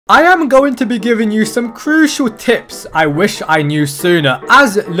I am going to be giving you some crucial tips I wish I knew sooner,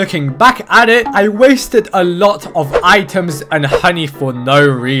 as looking back at it, I wasted a lot of items and honey for no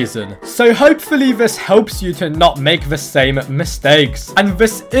reason. So hopefully this helps you to not make the same mistakes. And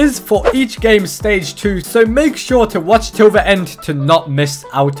this is for each game stage too, so make sure to watch till the end to not miss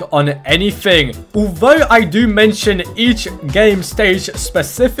out on anything. Although I do mention each game stage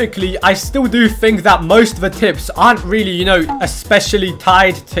specifically, I still do think that most of the tips aren't really, you know, especially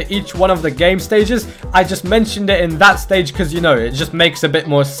tied to each one of the game stages. I just mentioned it in that stage because, you know, it just makes a bit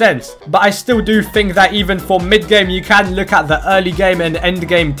more sense. But I still do think that even for mid-game, you can look at the early game and end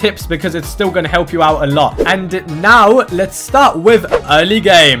game tips because it's still going to help you out a lot. And now let's start with early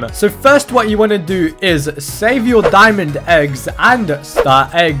game. So first, what you want to do is save your diamond eggs and star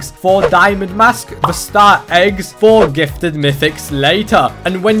eggs for diamond mask, the star eggs for gifted mythics later.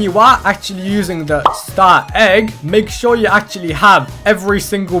 And when you are actually using the star egg, make sure you actually have every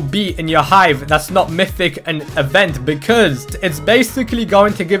single bee in your hive that's not mythic and event, because it's basically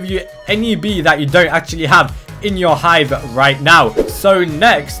going to give you any bee that you don't actually have in your hive right now. So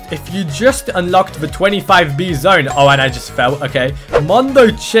next, if you just unlocked the 25B zone, oh, and I just fell, okay, Mondo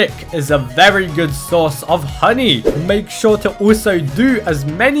Chick is a very good source of honey. Make sure to also do as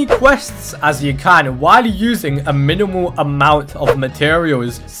many quests as you can while using a minimal amount of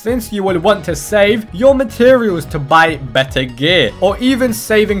materials, since you will want to save your materials to buy better gear, or even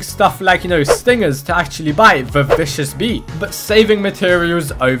saving stuff like, you know, stingers to actually buy the vicious bee, but saving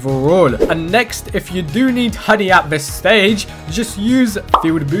materials overall. And next, if you do need honey at this stage, just use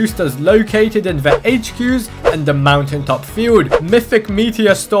field boosters located in the HQs and the mountaintop field. Mythic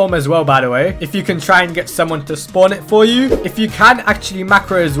meteor storm as well, by the way, if you can try and get someone to spawn it for you. If you can actually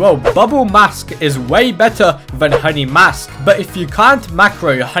macro as well, bubble mask is way better than honey mask, but if you can't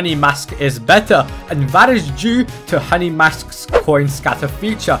macro, honey mask is better, and that is due to honey mask's coin scatter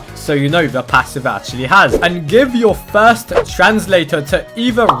feature, so you know the passive actually has. And give your first translator to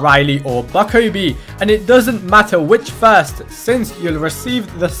either Riley or Buckobee, and it doesn't matter which first, since you'll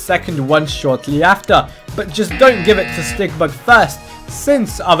receive the second one shortly after, but just don't give it to Stigbug first,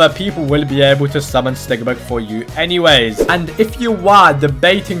 since other people will be able to summon Stigbug for you anyways. And if you are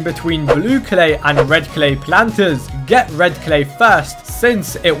debating between blue clay and red clay planters, get red clay first,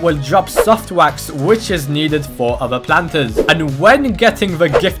 since it will drop soft wax, which is needed for other planters. And when getting the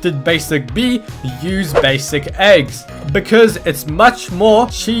gifted basic bee, use basic eggs, because it's much more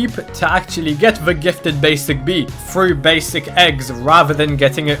cheap to actually get the gifted basic bee through basic eggs rather than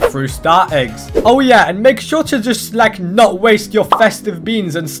getting it through star eggs. Oh yeah, and make sure to just like not waste your festive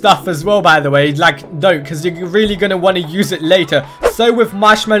beans and stuff as well, by the way. Like, don't, because you're really gonna want to use it later. So with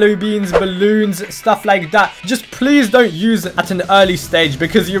marshmallow beans, balloons, stuff like that, just please don't use it at an early stage,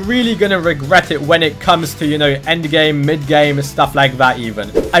 because you're really gonna regret it when it comes to, you know, end game, mid game, stuff like that even.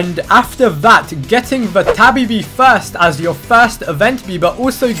 And after that, getting the tabby bee first as your first event bee, but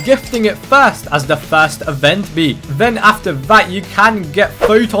also gifting it first as the first event bee. Then after that, you can get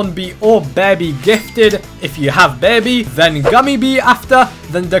photon bee or bear bee gifted if you have bear bee, then gummy bee after,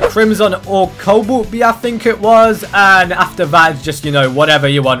 then the crimson or cobalt bee, I think it was, and after that, just, you know, whatever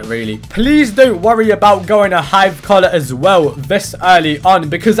you want really. Please don't worry about going a hive collar as well this early on,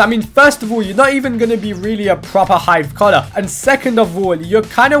 because I mean, first of all, you're not even going to be really a proper hive collar, and second of all, you're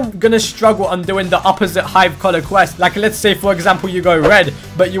kind of going to struggle on doing the opposite hive collar quest. Like, let's say for example you go red,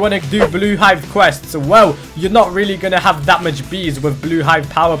 but you want to do blue hive quests. Well, you're not really going to have that much bees with blue hive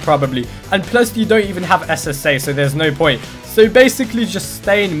power probably, and plus you don't even have SSA, so there's no point. So basically just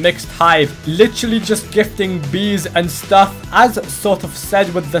stay in mixed hive, literally just gifting bees and stuff, as sort of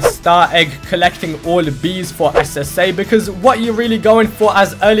said with the star egg, collecting all bees for SSA, because what you're really going for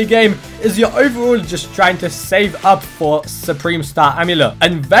as early game is you're overall just trying to save up for Supreme Star Amulet.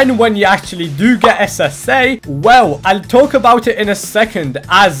 And then when you actually do get SSA, well, I'll talk about it in a second.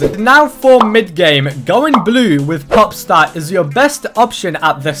 As now for mid game, going blue with Pop Star is your best option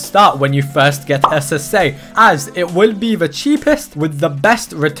at the start when you first get SSA, as it will be the cheapest with the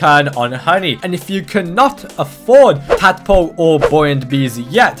best return on honey. And if you cannot afford tadpole or buoyant bees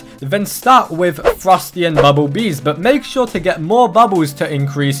yet, then start with frosty and bubble bees, but make sure to get more bubbles to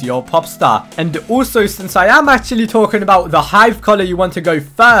increase your pop star. And also, since I am actually talking about the hive collar you want to go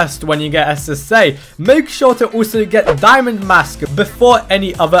first when you get SSA, make sure to also get diamond mask before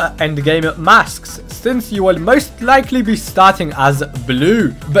any other endgame masks, since you will most likely be starting as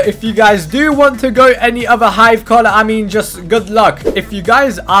blue. But if you guys do want to go any other hive collar, I mean just just good luck. If you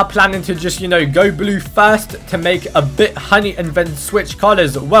guys are planning to just, you know, go blue first to make a bit honey and then switch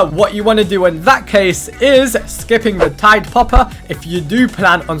colors, well, what you want to do in that case is skipping the Tide Popper if you do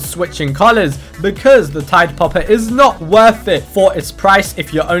plan on switching colors, because the Tide Popper is not worth it for its price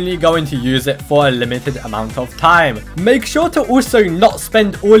if you're only going to use it for a limited amount of time. Make sure to also not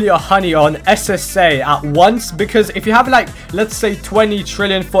spend all your honey on SSA at once, because if you have like, let's say 20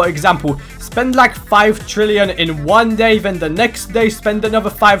 trillion for example, spend like 5 trillion in one day, then the next day spend another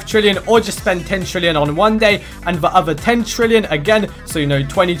 5 trillion, or just spend 10 trillion on one day and the other 10 trillion again, so you know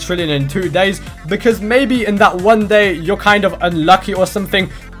 20 trillion in 2 days, because maybe in that one day you're kind of unlucky or something,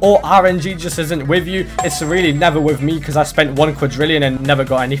 or RNG just isn't with you. It's really never with me because I spent 1 quadrillion and never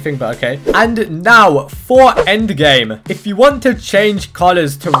got anything, but okay. And now for endgame. If you want to change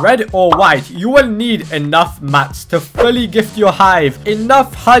colors to red or white, you will need enough mats to fully gift your hive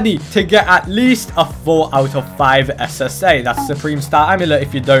enough honey to get at least a 4 out of 5 SSA. That's Supreme Star Amulet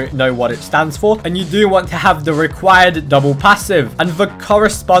if you don't know what it stands for. And you do want to have the required double passive and the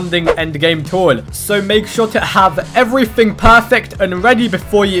corresponding endgame tool. So make sure to have everything perfect and ready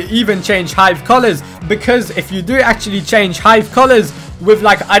before you even change hive colors, because if you do actually change hive colors with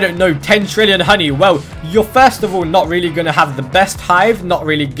like, I don't know, 10 trillion honey, well, you're first of all not really going to have the best hive, not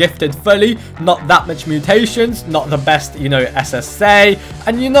really gifted fully, not that much mutations, not the best, you know, SSA,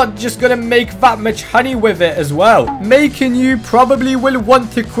 and you're not just going to make that much honey with it as well, making you probably will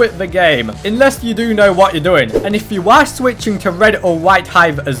want to quit the game, unless you do know what you're doing. And if you are switching to red or white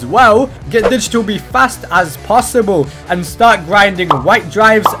hive as well, get Digital Bee fast as possible and start grinding white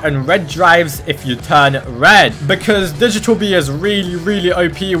drives and red drives if you turn red, because Digital Bee is really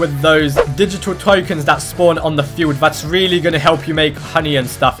OP with those digital tokens that spawn on the field. That's really going to help you make honey and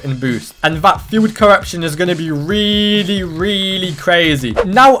stuff in boost, and that field corruption is going to be really crazy.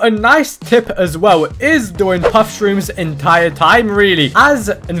 Now a nice tip as well is doing puff shrooms entire time, really,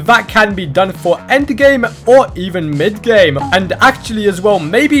 and that can be done for end game or even mid game, and actually as well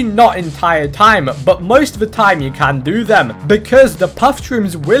maybe not entire time, but most of the time you can do them, because the puff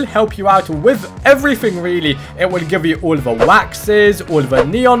shrooms will help you out with everything really. It will give you all the waxes, all the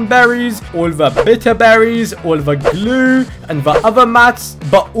neon berries, all the bitter berries, all the glue and the other mats,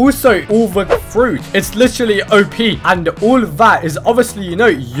 but also all the fruit. It's literally OP, and all of that is obviously, you know,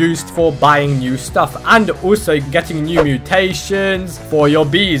 used for buying new stuff and also getting new mutations for your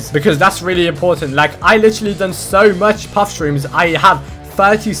bees, because that's really important. Like, I literally done so much puff shrooms. I have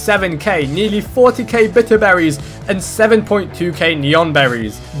 37k, nearly 40k bitter berries and 7.2k neon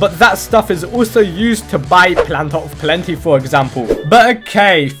berries, but that stuff is also used to buy Plant of Plenty, for example. But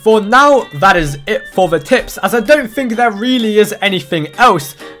okay, for now that is it for the tips, as I don't think there really is anything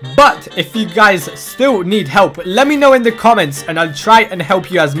else. But if you guys still need help, let me know in the comments and I'll try and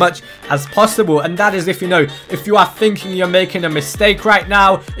help you as much as possible. And that is if, you know, if you are thinking you're making a mistake right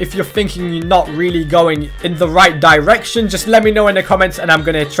now, if you're thinking you're not really going in the right direction, just let me know in the comments and I'm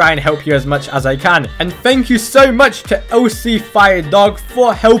going to try and help you as much as I can. And thank you so much to Lcfiredog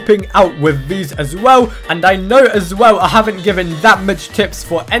for helping out with these as well. And I know as well I haven't given that much tips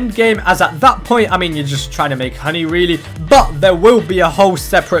for endgame, as at that point, I mean, you're just trying to make honey really, but there will be a whole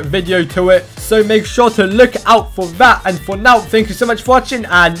separate video to it, so make sure to look out for that. And for now, thank you so much for watching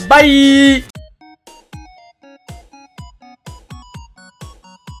and bye.